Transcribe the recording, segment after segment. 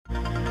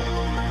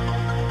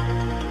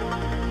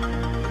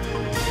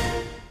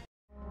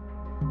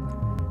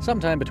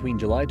Sometime between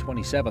July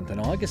 27th and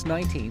August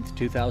 19th,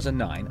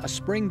 2009, a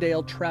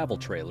Springdale travel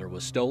trailer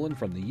was stolen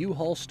from the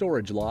U-Haul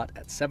storage lot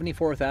at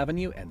 74th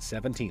Avenue and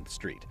 17th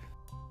Street.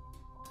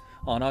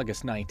 On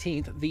August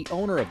 19th, the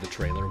owner of the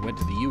trailer went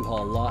to the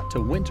U-Haul lot to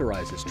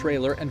winterize his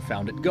trailer and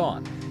found it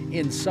gone.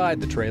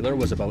 Inside the trailer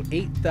was about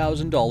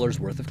 $8,000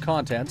 worth of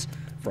contents,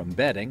 from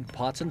bedding,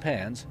 pots and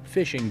pans,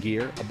 fishing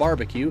gear, a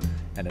barbecue,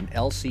 and an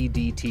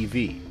LCD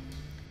TV.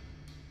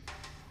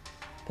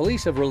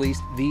 Police have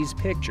released these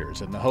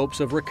pictures in the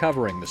hopes of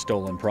recovering the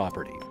stolen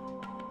property.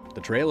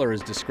 The trailer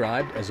is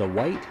described as a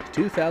white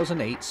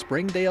 2008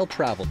 Springdale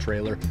travel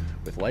trailer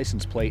with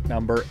license plate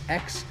number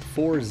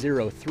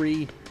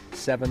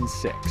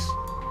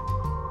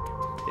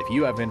X40376. If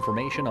you have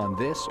information on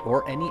this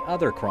or any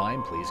other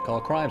crime, please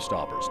call Crime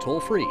Stoppers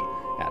toll-free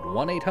at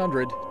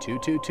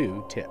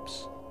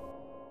 1-800-222-TIPS.